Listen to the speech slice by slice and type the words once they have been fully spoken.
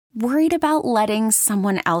Worried about letting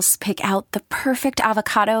someone else pick out the perfect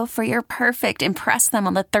avocado for your perfect impress them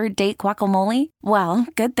on the third date guacamole? Well,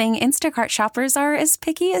 good thing Instacart shoppers are as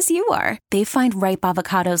picky as you are. They find ripe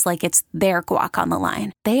avocados like it's their guac on the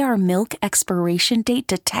line. They are milk expiration date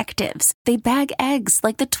detectives. They bag eggs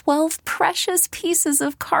like the 12 precious pieces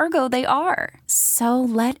of cargo they are. So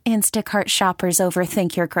let Instacart shoppers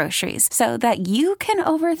overthink your groceries so that you can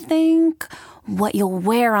overthink what you'll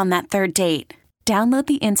wear on that third date. Download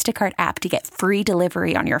the Instacart app to get free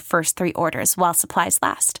delivery on your first 3 orders while supplies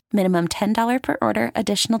last. Minimum $10 per order.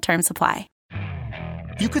 Additional terms apply.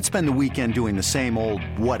 You could spend the weekend doing the same old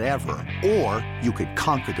whatever, or you could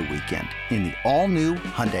conquer the weekend in the all-new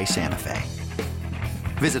Hyundai Santa Fe.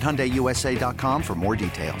 Visit HyundaiUSA.com for more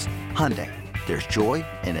details. Hyundai, there's joy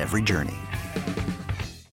in every journey.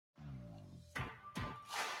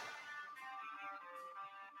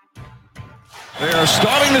 They are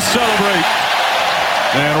starting to celebrate.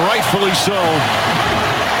 And rightfully so.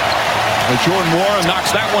 Jordan Moore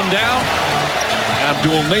knocks that one down.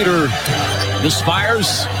 Abdul Nader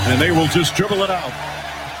misfires, and they will just dribble it out.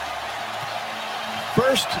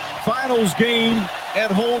 First finals game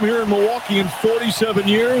at home here in Milwaukee in 47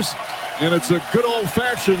 years, and it's a good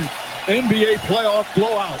old-fashioned NBA playoff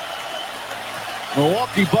blowout.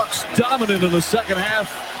 Milwaukee Bucks dominant in the second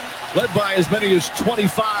half, led by as many as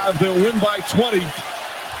 25. They'll win by 20.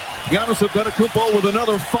 Giannis Antetokounmpo with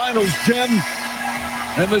another finals gem,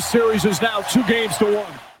 and the series is now 2-1.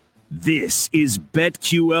 This is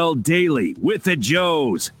BetQL Daily with the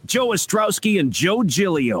Joes, Joe Ostrowski and Joe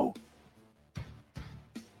Giglio.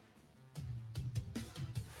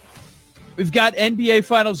 We've got NBA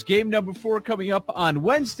Finals game number 4 coming up on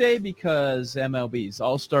Wednesday because MLB's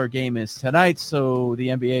All-Star game is tonight. So the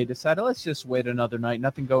NBA decided, let's just wait another night.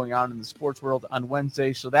 Nothing going on in the sports world on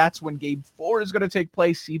Wednesday. So that's when game 4 is going to take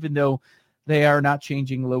place, even though they are not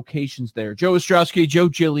changing locations there. Joe Ostrowski, Joe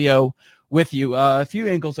Giglio with you. A few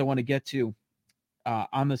angles I want to get to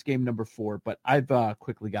on this game number 4, but I've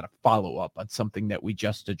quickly got to follow up on something that we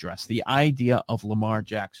just addressed. The idea of Lamar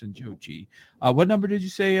Jackson, Joe G. What number did you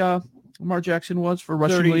say Lamar Jackson was for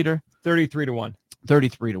rushing leader? 33-1.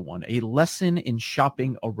 33-1. A lesson in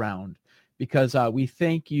shopping around, because we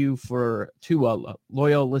thank you to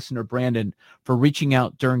loyal listener Brandon for reaching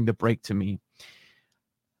out during the break to me.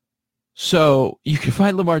 So you can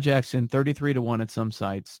find Lamar Jackson 33-1 at some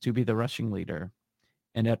sites to be the rushing leader,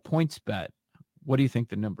 and at PointsBet, what do you think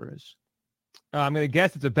the number is? I'm going to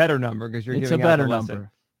guess it's a better number because you're it's giving a better out the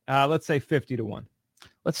number. Let's say 50-1.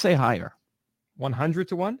 Let's say higher.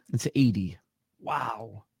 100-1. It's 80.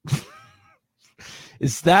 Wow.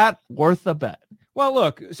 Is that worth a bet? Well,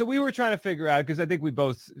 look, so we were trying to figure out, because I think we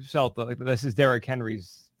both felt like this is Derrick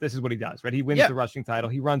Henry's, this is what he does, right? He wins the rushing title.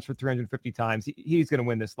 He runs for 350 times. He's going to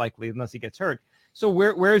win this likely unless he gets hurt. So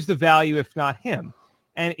where's the value if not him?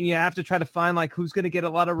 And you have to try to find like who's going to get a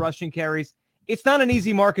lot of rushing carries. It's not an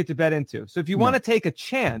easy market to bet into. So if you want to take a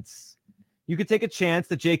chance, you could take a chance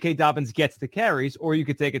that J.K. Dobbins gets the carries, or you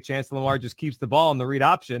could take a chance that Lamar just keeps the ball in the read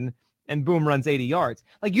option and boom, runs 80 yards.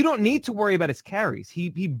 Like, you don't need to worry about his carries.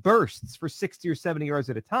 He bursts for 60 or 70 yards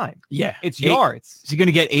at a time. Yeah. It's yards. Is he going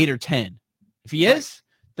to get 8 or 10? If he is,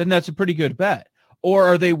 then that's a pretty good bet. Or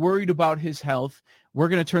are they worried about his health? We're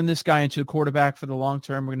going to turn this guy into a quarterback for the long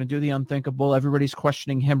term. We're going to do the unthinkable. Everybody's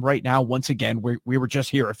questioning him right now. Once again, we were just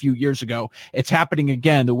here a few years ago. It's happening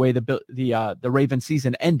again the way the Ravens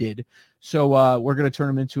season ended. So we're going to turn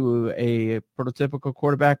him into a prototypical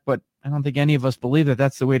quarterback. But I don't think any of us believe that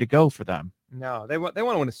that's the way to go for them. No, they want to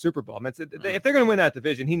win a Super Bowl. I mean, if they're going to win that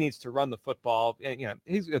division, he needs to run the football. You know,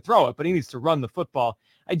 he's going to throw it, but he needs to run the football.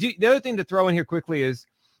 The other thing to throw in here quickly is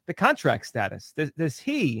the contract status. Does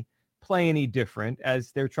he play any different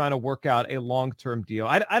as they're trying to work out a long-term deal?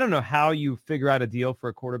 I don't know how you figure out a deal for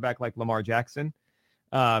a quarterback like Lamar Jackson,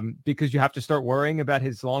 because you have to start worrying about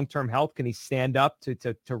his long-term health. Can he stand up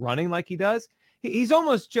to running like he does? He's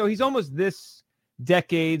almost this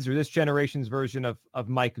decade's or this generation's version of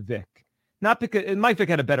Mike Vick. Not because Mike Vick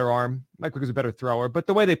had a better arm. Mike Vick was a better thrower, but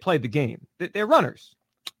the way they played the game, they're runners.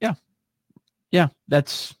 Yeah,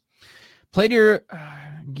 that's play to your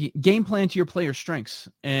game plan to your player's strengths,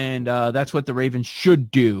 and that's what the Ravens should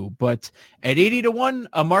do. But at 80-1,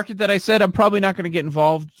 a market that I said I'm probably not going to get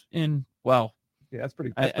involved in. Well, yeah, that's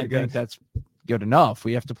pretty. I think that's good enough.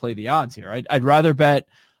 We have to play the odds here. I'd rather bet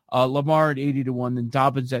Lamar at 80-1 than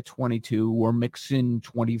Dobbins at 22, or Mixon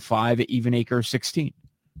 25 at even acre 16.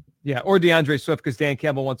 Yeah, or DeAndre Swift, because Dan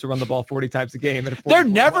Campbell wants to run the ball 40 times a game. They're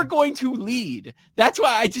never going to lead. That's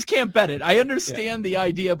why I just can't bet it. I understand the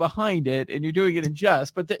idea behind it, and you're doing it in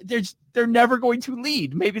jest, but they're never going to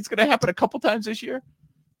lead. Maybe it's going to happen a couple times this year.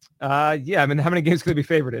 Yeah, I mean, how many games could they be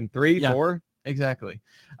favored in? 3, 4? Exactly.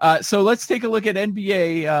 So let's take a look at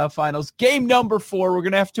NBA Finals. Game number 4. We're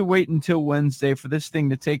going to have to wait until Wednesday for this thing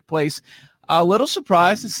to take place. A little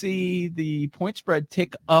surprised to see the point spread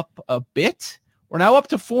tick up a bit. We're now up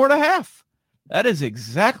to 4.5. That is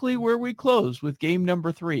exactly where we closed with game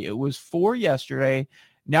number 3. It was 4 yesterday.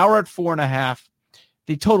 Now we're at 4.5.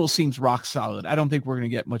 The total seems rock solid. I don't think we're going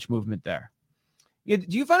to get much movement there. Yeah,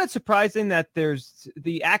 do you find it surprising that there's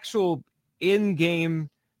the actual in-game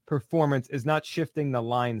performance is not shifting the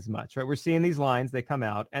lines much, right? We're seeing these lines, they come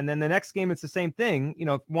out, and then the next game, it's the same thing.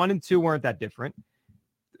 1 and 2 weren't that different.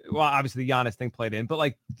 Well, obviously the Giannis thing played in,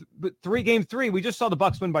 but game 3, we just saw the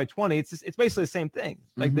Bucks win by 20. It's basically the same thing.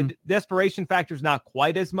 Like the desperation factor is not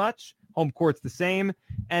quite as much. Home court's the same,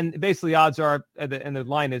 and basically odds are, and the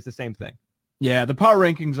line is the same thing. Yeah, the power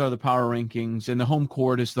rankings are the power rankings, and the home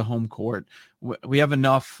court is the home court. We have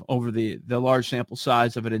enough over the large sample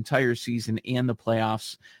size of an entire season and the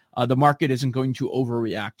playoffs. The market isn't going to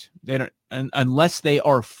overreact. They don't, unless they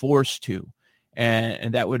are forced to,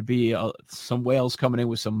 and that would be some whales coming in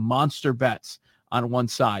with some monster bets on one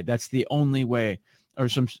side. That's the only way, or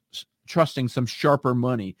some trusting some sharper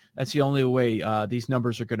money. That's the only way these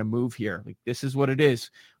numbers are going to move here. Like, this is what it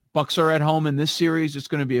is. Bucks are at home in this series. It's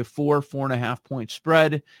going to be a 4.5 point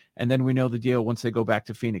spread. And then we know the deal once they go back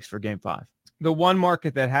to Phoenix for game 5. The one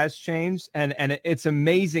market that has changed, and it's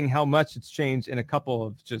amazing how much it's changed in a couple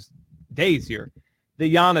of just days here,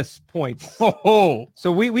 the Giannis points.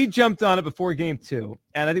 So we jumped on it before game 2.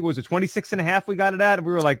 And I think it was a 26.5 we got it at. And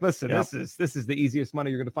we were like, listen, this is the easiest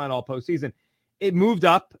money you're going to find all postseason. It moved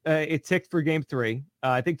up. It ticked for game 3,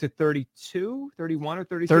 I think to 32, 31 or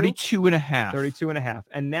 32? 32.5. 32.5.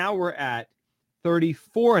 And now we're at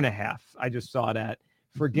 34.5. I just saw that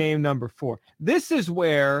for game number 4. This is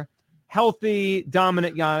where healthy,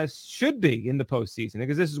 dominant Giannis should be in the postseason,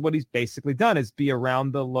 because this is what he's basically done, is be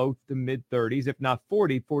around the low to mid 30s, if not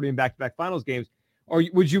 40 in back-to-back finals games. Or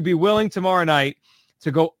would you be willing tomorrow night to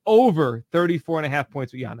go over 34.5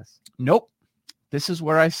 points with Giannis? Nope. This is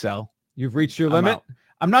where I sell. You've reached your limit?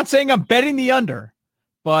 I'm not saying I'm betting the under,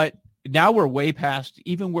 but now we're way past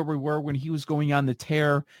even where we were when he was going on the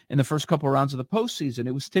tear in the first couple of rounds of the postseason.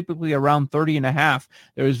 It was typically around 30.5.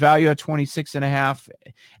 There was value at 26.5.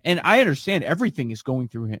 And I understand everything is going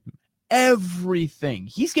through him. Everything.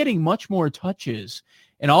 He's getting much more touches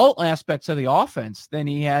in all aspects of the offense than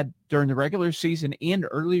he had during the regular season and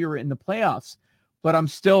earlier in the playoffs. But I'm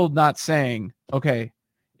still not saying, okay,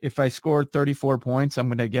 if I scored 34 points, I'm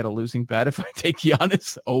going to get a losing bet if I take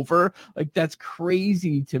Giannis over. Like, that's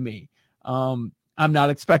crazy to me. I'm not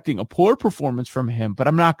expecting a poor performance from him, but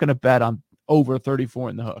I'm not going to bet on over 34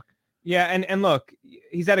 in the hook. Yeah, and look,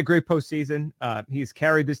 he's had a great postseason. He's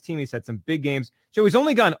carried this team. He's had some big games. So he's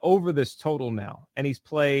only gone over this total now, and he's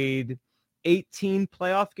played 18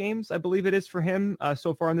 playoff games, I believe it is for him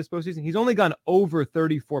so far in this postseason. He's only gone over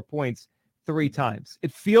 34 points 3 times.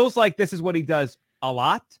 It feels like this is what he does a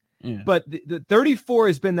lot, but the 34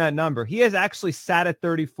 has been that number. He has actually sat at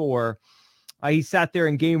 34. He sat there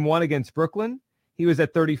in game 1 against Brooklyn. He was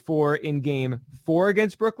at 34 in game 4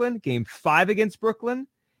 against Brooklyn, game 5 against Brooklyn,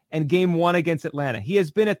 and game 1 against Atlanta. He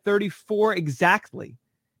has been at 34 exactly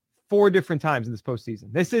 4 different times in this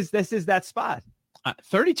postseason. This is that spot.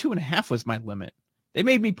 32.5 was my limit. They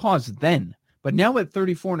made me pause then, but now at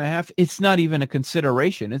 34.5, it's not even a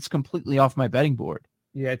consideration. It's completely off my betting board.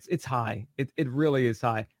 Yeah, it's high. It really is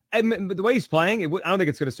high. I mean, the way he's playing, I don't think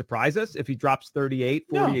it's going to surprise us if he drops 38,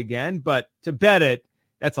 40 again. But to bet it,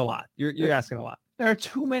 that's a lot. You're asking a lot. There are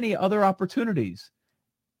too many other opportunities.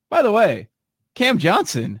 By the way, Cam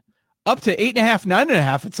Johnson up to 8.5,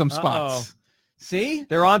 9.5 at some spots. See?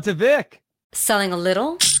 They're on to Vic. Selling a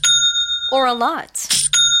little or a lot?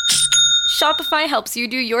 Shopify helps you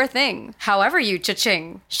do your thing, however you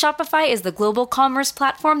cha-ching. Shopify is the global commerce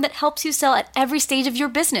platform that helps you sell at every stage of your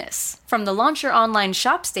business. From the launch your online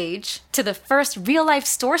shop stage, to the first real-life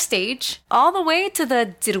store stage, all the way to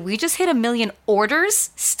the did we just hit 1 million orders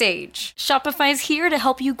stage. Shopify's here to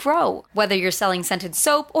help you grow. Whether you're selling scented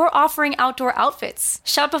soap or offering outdoor outfits,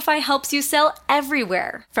 Shopify helps you sell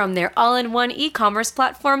everywhere. From their all-in-one e-commerce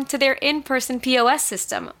platform to their in-person POS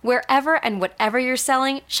system, wherever and whatever you're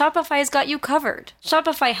selling, Shopify's got you covered.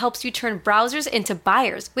 Shopify helps you turn browsers into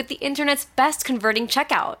buyers with the internet's best converting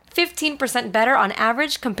checkout. 15% better on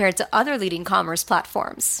average compared to other leading commerce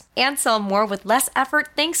platforms. And sell more with less effort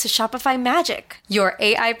thanks to Shopify Magic, your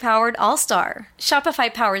AI-powered all-star.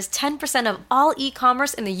 Shopify powers 10% of all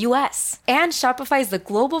e-commerce in the U.S. And Shopify is the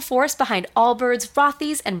global force behind Allbirds,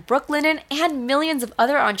 Rothy's, and Brooklinen, and millions of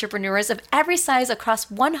other entrepreneurs of every size across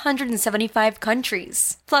 175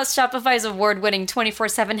 countries. Plus, Shopify's award-winning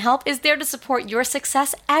 24/7 help is there to support your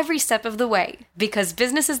success every step of the way. Because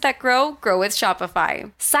businesses that grow, grow with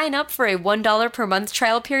Shopify. Sign up for a $1 per month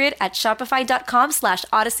trial period at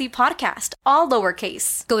shopify.com/Odyssey Podcast, all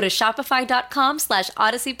lowercase. Go to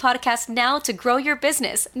shopify.com/Odyssey Podcast now to grow your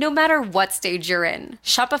business, no matter what stage you're in.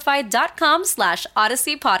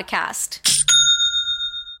 Shopify.com/Odyssey Podcast.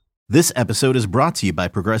 This episode is brought to you by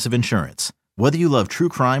Progressive Insurance. Whether you love true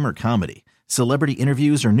crime or comedy, celebrity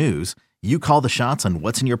interviews or news, you call the shots on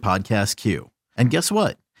what's in your podcast queue. And guess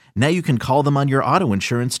what? Now you can call them on your auto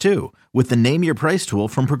insurance too with the Name Your Price tool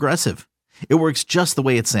from Progressive. It works just the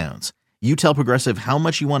way it sounds. You tell Progressive how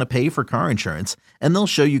much you want to pay for car insurance, and they'll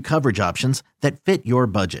show you coverage options that fit your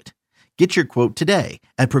budget. Get your quote today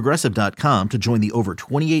at Progressive.com to join the over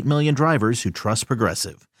 28 million drivers who trust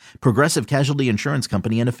Progressive. Progressive Casualty Insurance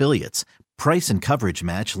Company and Affiliates. Price and coverage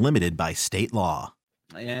match limited by state law.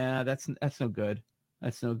 Yeah, that's no good.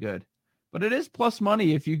 That's no good. But it is plus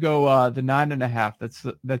money if you go the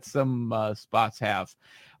 9.5. That's some spots have.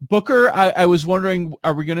 Booker, I was wondering,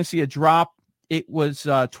 are we going to see a drop? It was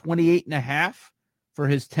 28.5 for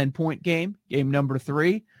his 10-point game number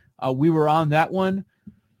 3. We were on that one,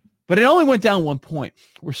 but it only went down 1 point.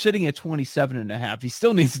 We're sitting at 27.5. He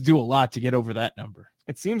still needs to do a lot to get over that number.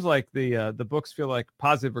 It seems like the books feel like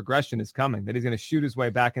positive regression is coming, that he's going to shoot his way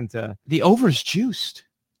back into the over's juiced.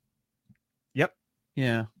 Yep.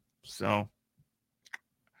 Yeah. So,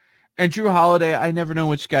 and Drew Holiday, I never know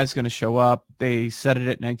which guy's going to show up. They set it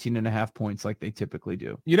at 19.5 points like they typically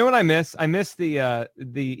do. You know what I miss? I miss the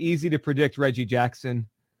easy to predict Reggie Jackson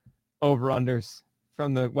over-unders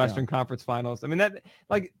from the Western Conference Finals. I mean, that,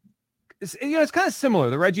 like, it's kind of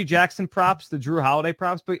similar. The Reggie Jackson props, the Drew Holiday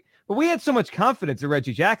props, but we had so much confidence in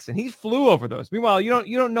Reggie Jackson. He flew over those. Meanwhile, you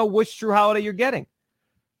don't know which Drew Holiday you're getting.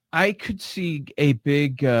 I could see a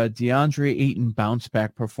big DeAndre Ayton bounce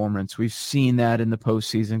back performance. We've seen that in the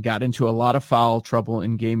postseason. Got into a lot of foul trouble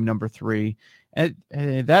in game number 3. And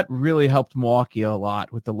that really helped Milwaukee a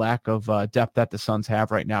lot with the lack of depth that the Suns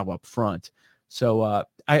have right now up front. So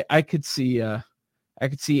I could see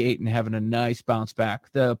Ayton having a nice bounce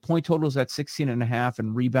back. The point total is at 16.5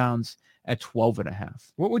 and rebounds at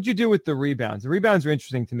 12.5. What would you do with the rebounds? The rebounds are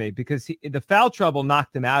interesting to me because the foul trouble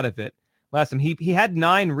knocked him out of it. Last time he had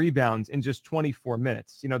 9 rebounds in just 24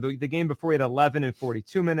 minutes. You know, the game before he had 11 in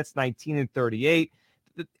 42 minutes, 19 in 38.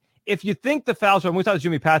 If you think the foul trouble, we talked to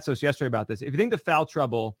Jimmy Patsos yesterday about this. If you think the foul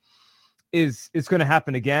trouble is going to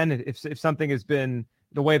happen again, if something has been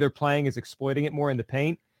the way they're playing is exploiting it more in the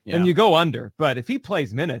paint, then you go under. But if he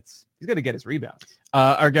plays minutes, he's going to get his rebounds.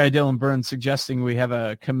 Our guy Dylan Burns suggesting we have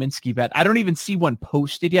a Kaminsky bet. I don't even see one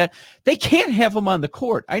posted yet. They can't have him on the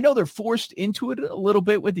court. I know they're forced into it a little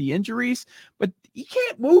bit with the injuries, but he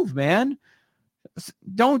can't move, man.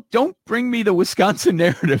 Don't bring me the Wisconsin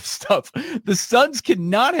narrative stuff. The Suns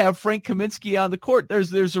cannot have Frank Kaminsky on the court.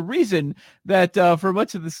 There's a reason that for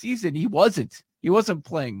much of the season he wasn't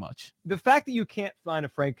playing much. The fact that you can't find a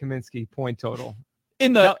Frank Kaminsky point total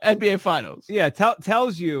in the NBA Finals,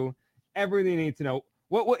 tells you everything you need to know.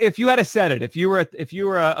 What if you had to set it? If you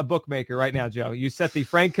were a bookmaker right now, Joe, you set the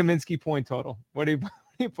Frank Kaminsky point total. What are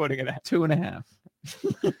you putting it at?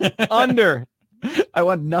 2.5. Under. I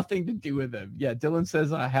want nothing to do with him. Yeah, Dylan says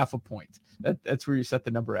 0.5 point. That's where you set the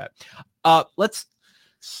number at. Let's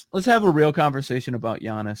have a real conversation about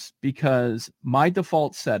Giannis, because my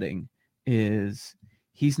default setting is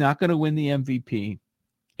he's not going to win the MVP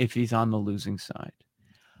if he's on the losing side.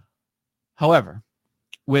 However,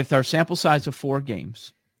 with our sample size of 4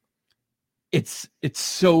 games, it's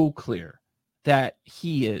so clear that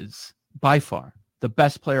he is by far the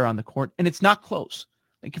best player on the court, and it's not close.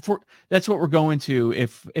 Like that's what we're going to.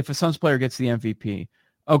 If a Suns player gets the MVP,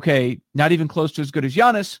 okay, not even close to as good as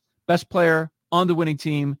Giannis, best player on the winning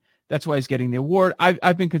team. That's why he's getting the award.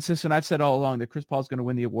 I've been consistent. I've said all along that Chris Paul's going to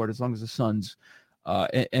win the award as long as the Suns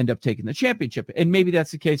end up taking the championship. And maybe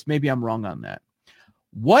that's the case. Maybe I'm wrong on that.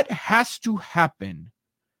 What has to happen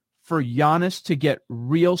for Giannis to get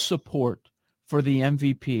real support for the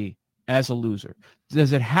MVP as a loser?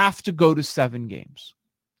 Does it have to go to 7 games?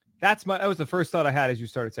 That was the first thought I had as you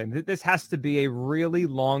started saying. This has to be a really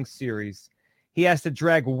long series. he has to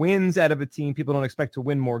drag wins out of a team people don't expect to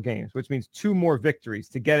win more games, which means 2 more victories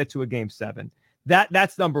to get it to a game 7.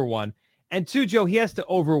 That's number 1. And 2, Joe, he has to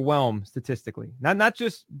overwhelm statistically. Not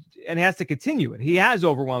just, and he has to continue it. He has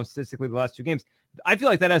overwhelmed statistically the last 2 games. I feel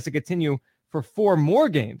like that has to continue for 4 more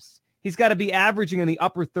games. He's got to be averaging in the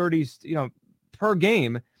upper 30s, per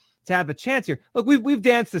game to have a chance here. Look, we've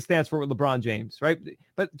danced this dance for LeBron James, right?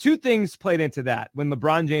 But 2 things played into that. When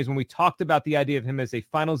we talked about the idea of him as a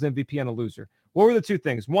finals MVP and a loser, what were the 2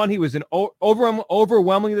 things? 1, he was an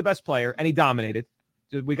overwhelmingly the best player, and he dominated.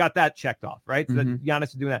 We got that checked off, right? Mm-hmm. That Giannis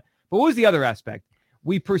is doing that. But what was the other aspect?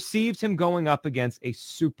 We perceived him going up against a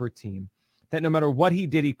super team that no matter what he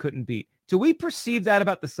did, he couldn't beat. Do we perceive that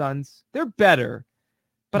about the Suns? They're better,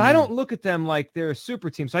 but I don't look at them like they're a super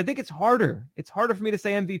team. So I think it's harder. It's harder for me to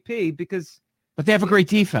say MVP because... But they have a great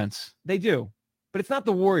defense. They do. But it's not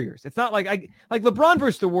the Warriors. It's not like LeBron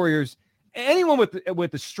versus the Warriors. Anyone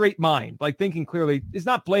with a straight mind, like thinking clearly, is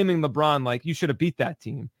not blaming LeBron like you should have beat that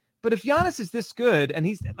team. But if Giannis is this good, and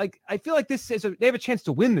he's like, I feel like they have a chance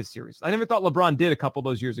to win this series. I never thought LeBron did a couple of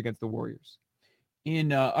those years against the Warriors.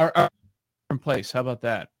 In our place, how about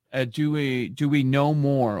that? Do we know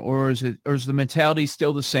more, or is the mentality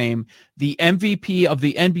still the same? The MVP of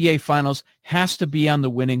the NBA Finals has to be on the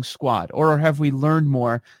winning squad, or have we learned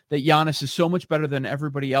more that Giannis is so much better than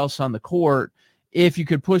everybody else on the court? If you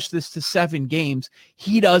could push this to 7 games,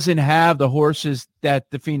 he doesn't have the horses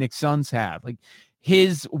that the Phoenix Suns have. Like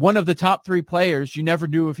one of the top 3 players, you never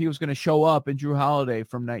knew if he was going to show up in Jrue Holiday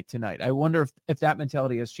from night to night. I wonder if that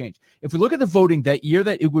mentality has changed. If we look at the voting that year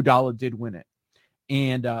that Iguodala did win it,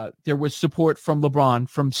 and there was support from LeBron,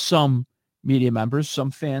 from some media members,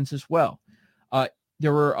 some fans as well.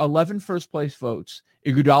 There were 11 first-place votes.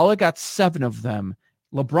 Iguodala got 7 of them.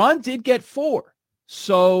 LeBron did get 4.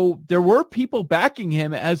 So there were people backing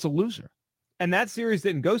him as a loser. And that series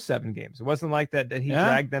didn't go 7 games. It wasn't like that he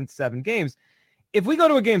dragged them to 7 games. If we go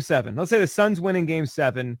to a game 7, let's say the Suns win in game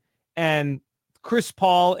 7 and Chris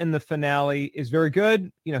Paul in the finale is very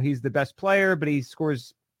good. He's the best player, but he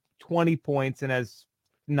scores 20 points and has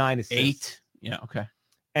 9 assists. 8. Yeah. Okay.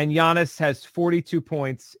 And Giannis has 42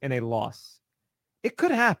 points in a loss. It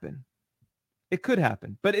could happen.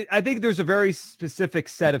 But I think there's a very specific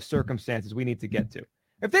set of circumstances we need to get to.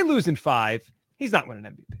 If they lose in 5, he's not winning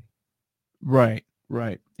MVP.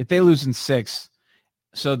 Right. If they lose in 6,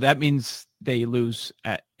 so that means they lose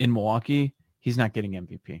in Milwaukee, he's not getting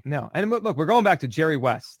MVP. No. And look, we're going back to Jerry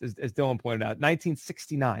West, as Dylan pointed out.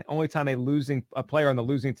 1969, only time a player on the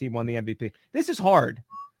losing team won the MVP. This is hard.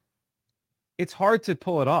 It's hard to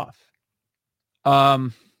pull it off.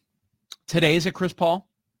 Today, is it Chris Paul?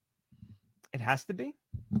 It has to be.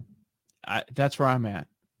 That's where I'm at.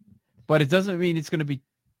 But it doesn't mean it's going to be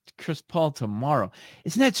Chris Paul tomorrow.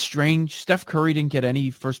 Isn't that strange? Steph Curry didn't get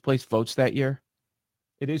any first-place votes that year.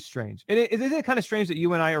 It is strange. Isn't it kind of strange that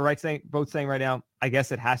you and I are both saying right now, I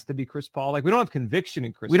guess it has to be Chris Paul? Like, we don't have conviction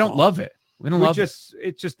in Chris Paul. We don't love it.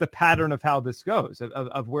 It's just the pattern of how this goes,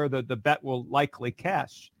 of where the bet will likely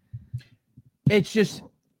cash. It's just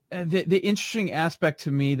the interesting aspect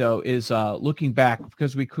to me, though, is looking back,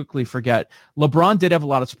 because we quickly forget, LeBron did have a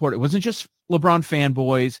lot of support. It wasn't just LeBron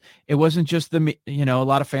fanboys. It wasn't just a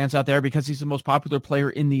lot of fans out there because he's the most popular player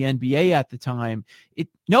in the NBA at the time.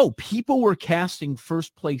 People were casting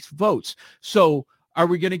first place votes. So are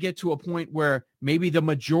we going to get to a point where maybe the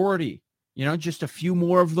majority, just a few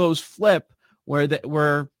more of those flip,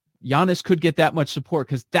 where Giannis could get that much support,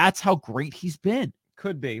 because that's how great he's been?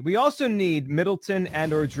 Could be. We also need Middleton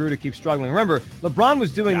and or Jrue to keep struggling. Remember, LeBron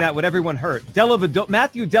was doing that with everyone hurt.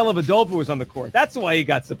 Matthew Dellavedova was on the court. That's why he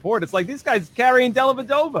got support. It's like, this guy's carrying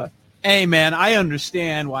Dellavedova. Hey, man, I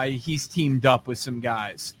understand why he's teamed up with some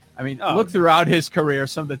guys. I mean, look throughout his career,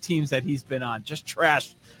 some of the teams that he's been on, just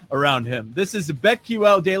trash around him. This is the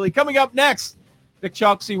BetQL Daily. Coming up next, Vic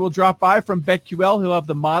Chalksey will drop by from BetQL. He'll have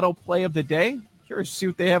the model play of the day. Curious to see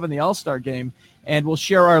what they have in the All-Star game. And we'll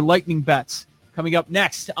share our lightning bets. Coming up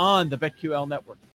next on the BetQL Network.